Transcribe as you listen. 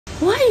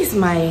Why is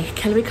my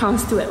calorie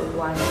count still at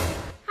 1?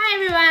 Hi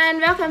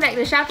everyone, welcome back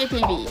to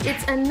ShopeeTV.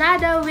 It's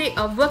another week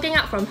of working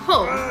out from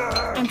home.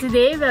 And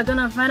today we are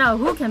gonna find out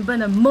who can burn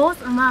the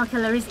most amount of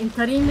calories in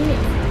 30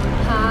 minutes.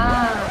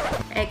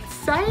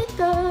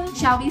 Excited!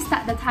 Shall we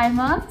start the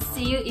timer?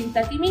 See you in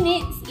 30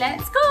 minutes.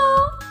 Let's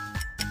go!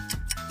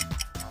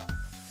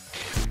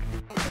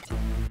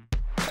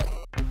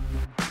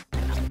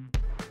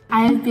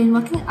 I've been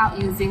working out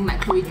using my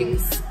Calorie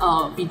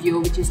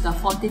video, which is the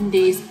 14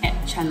 days ab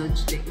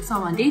challenge thing. So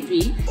I'm on day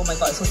 3. Oh my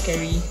god, it's so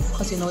scary.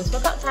 Because you know it's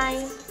workout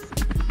time.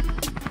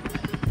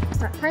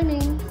 Start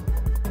timing.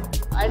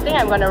 I think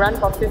I'm gonna run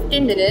for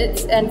 15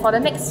 minutes, and for the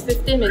next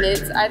 15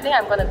 minutes, I think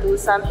I'm gonna do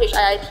some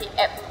HIIT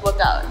ab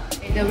workout.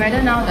 The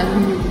weather now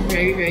doesn't look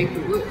very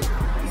good,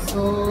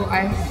 so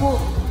I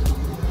hope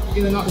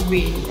it will not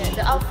rain.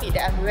 The outfit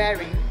that I'm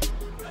wearing,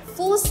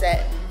 full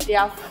set, they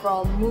are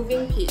from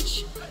Moving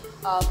Pitch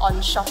on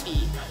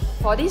Shopee.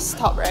 For this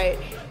top, right,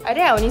 I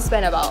think I only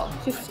spent about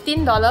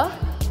 $15.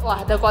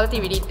 Wow, the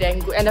quality really damn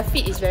good, and the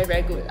fit is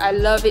very good. I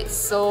love it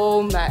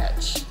so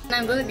much.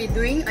 I'm going to be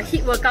doing a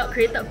HIIT workout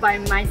created by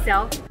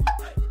myself.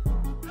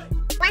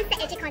 One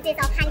set actually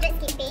consists of 100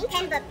 skipping,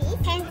 10 burpees,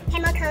 10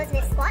 hammer curls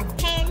with squats,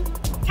 10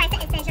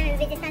 tricep extension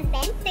with resistance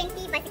bands,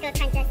 20 bicycle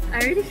crunches. I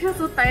really feel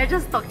so tired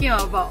just talking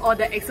about all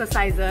the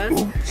exercises.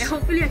 And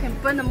hopefully I can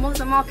burn the most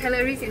amount of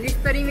calories in this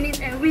 30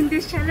 minutes and win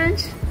this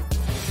challenge.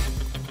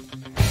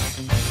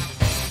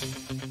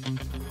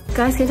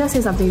 Guys, can I just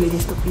say something really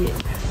stupid?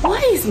 Why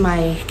is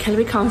my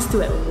calorie count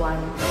still at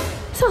 1?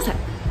 So I was like,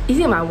 is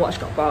it my watch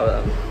got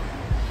problem?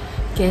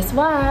 Guess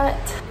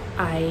what?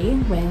 I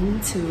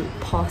went to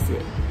pause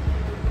it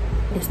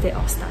instead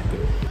of start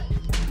it.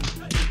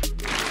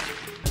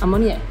 I'm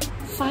only at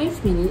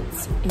 5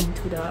 minutes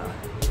into the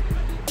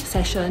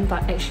session,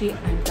 but actually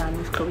I'm done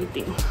with Calorie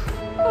thing.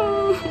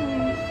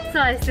 So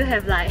I still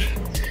have like,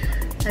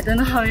 I don't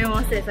know how many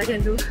more sets I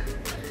can do.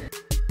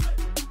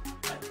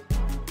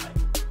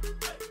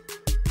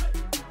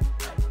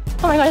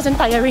 Oh my god, it's been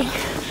tiring.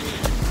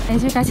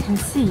 As you guys can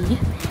see,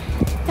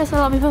 there's a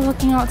lot of people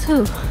working out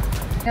too.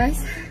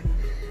 Guys,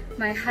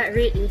 my heart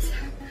rate is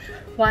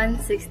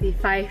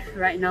 165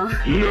 right now.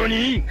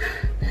 NANI?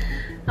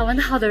 I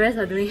wonder how the rest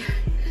are doing.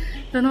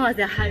 Don't know what's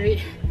their heart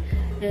rate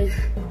and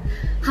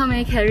how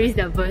many calories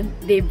they burn.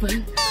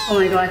 Oh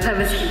my god, I can't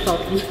even speak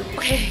properly.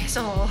 Okay,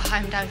 so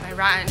I'm done with my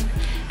run.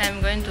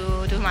 I'm going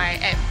to do my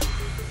ab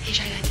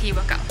HIIT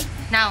workout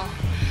now.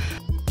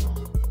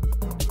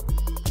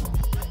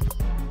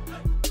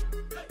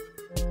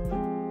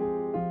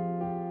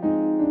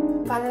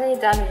 Finally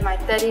done with my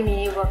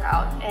 30-minute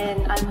workout,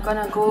 and I'm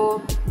gonna go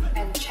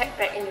and check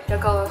back in with the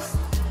girls.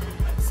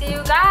 See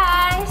you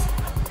guys!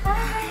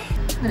 Bye!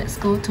 Let's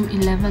go to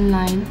 11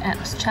 line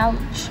abs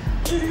challenge.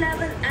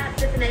 11 ab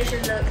definition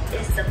look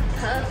is the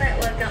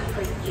perfect workout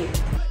for you.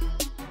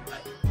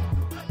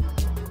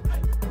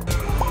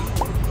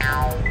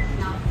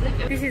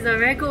 This is a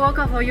very good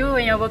workout for you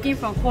when you're working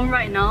from home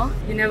right now.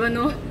 You never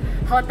know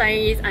how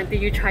tiring it is until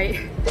you try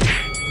it.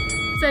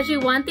 So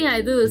actually one thing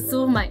I do to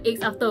soothe my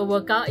aches after a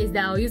workout is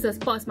that I'll use a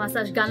sports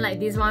massage gun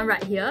like this one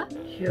right here.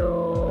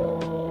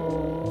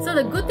 So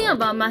the good thing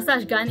about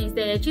massage gun is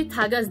that it actually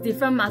targets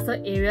different muscle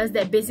areas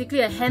that basically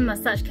a hand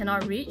massage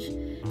cannot reach.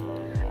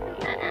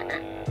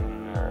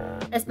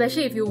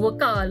 Especially if you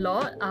work out a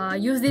lot,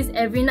 use this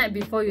every night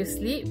before you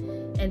sleep,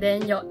 and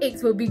then your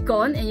aches will be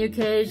gone and you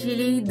can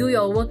actually do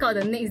your workout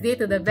the next day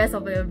to the best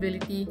of your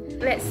ability.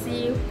 Let's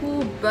see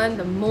who burned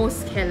the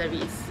most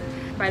calories.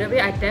 By the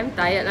way, I'm damn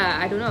tired lah.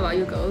 I don't know about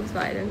you girls,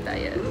 but I'm damn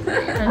tired.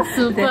 I'm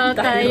super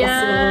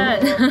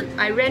tired.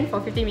 I ran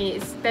for 50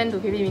 minutes, 10 to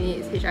 50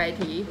 minutes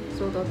HIIT,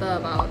 so total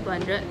about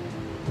 200.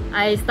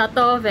 I started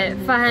off at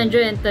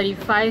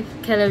 535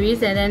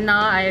 calories and then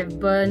now I've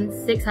burned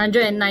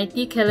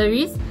 690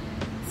 calories.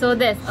 So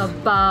that's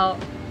about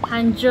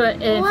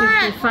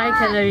 155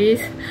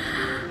 calories.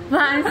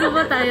 But I'm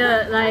super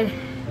tired, like,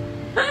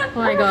 oh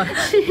my god.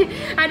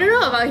 I don't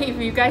know about if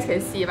you guys can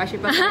see, but she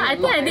I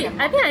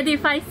think I did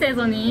 5 sets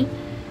only.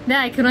 Then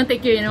I couldn't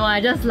take it anymore.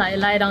 I just like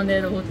lie down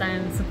there the whole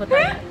time. I'm super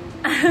tired.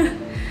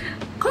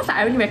 Cause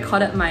I already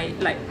recorded my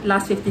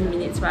last 15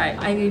 minutes, right?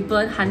 I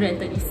burned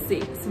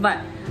 136, but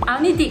I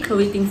only did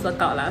Calorie things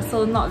workout lah,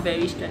 so not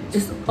very strenuous.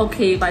 It's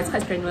okay, but it's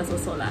quite strenuous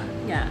also lah.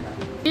 Yeah.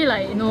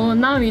 Like, you know,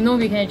 now we know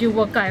we can actually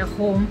work out at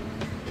home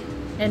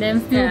and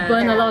then still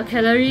burn a lot of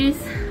calories.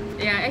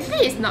 Yeah,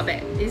 actually it's not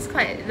bad. It's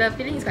quite, the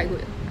feeling is quite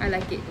good. I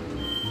like it.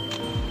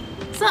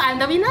 So I'm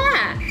the winner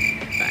lah!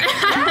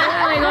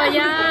 Oh my god,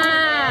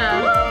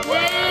 yeah!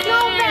 Yay!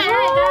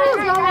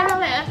 Not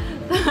bad.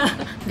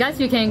 Guys,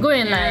 you can go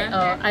and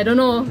I don't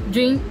know,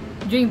 drink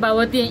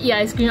bubble tea and eat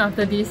ice cream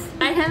after this.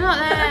 I cannot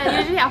lah.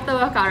 Usually after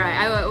workout, right,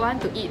 I would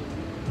want to eat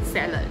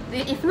salad.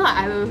 If not,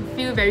 I will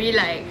feel very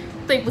like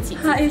对不起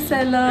自己. Eat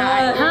salad.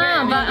 Right,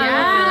 but I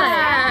will feel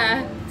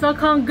like, so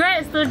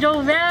congrats to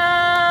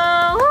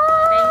Jovelle!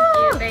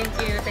 Thank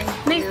you.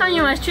 Next time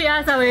you must treat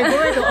us when we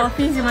go to the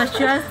office, you must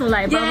treat us to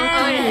like bubble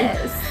tea.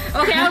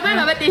 Okay, I'll buy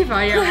bubble tea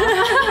for you.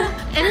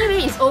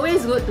 Anyway, it's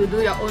always good to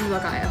do your own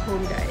workout at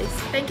home, guys.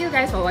 Thank you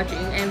guys for watching,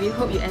 and we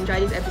hope you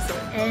enjoy this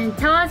episode. And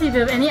tell us if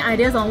you have any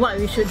ideas on what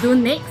we should do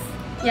next.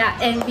 Yeah,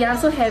 and we are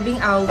also having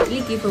our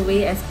weekly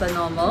giveaway as per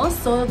normal,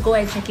 so go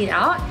and check it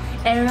out.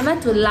 And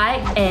remember to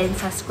like and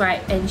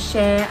subscribe and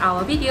share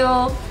our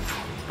video.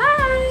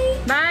 Bye!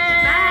 Bye!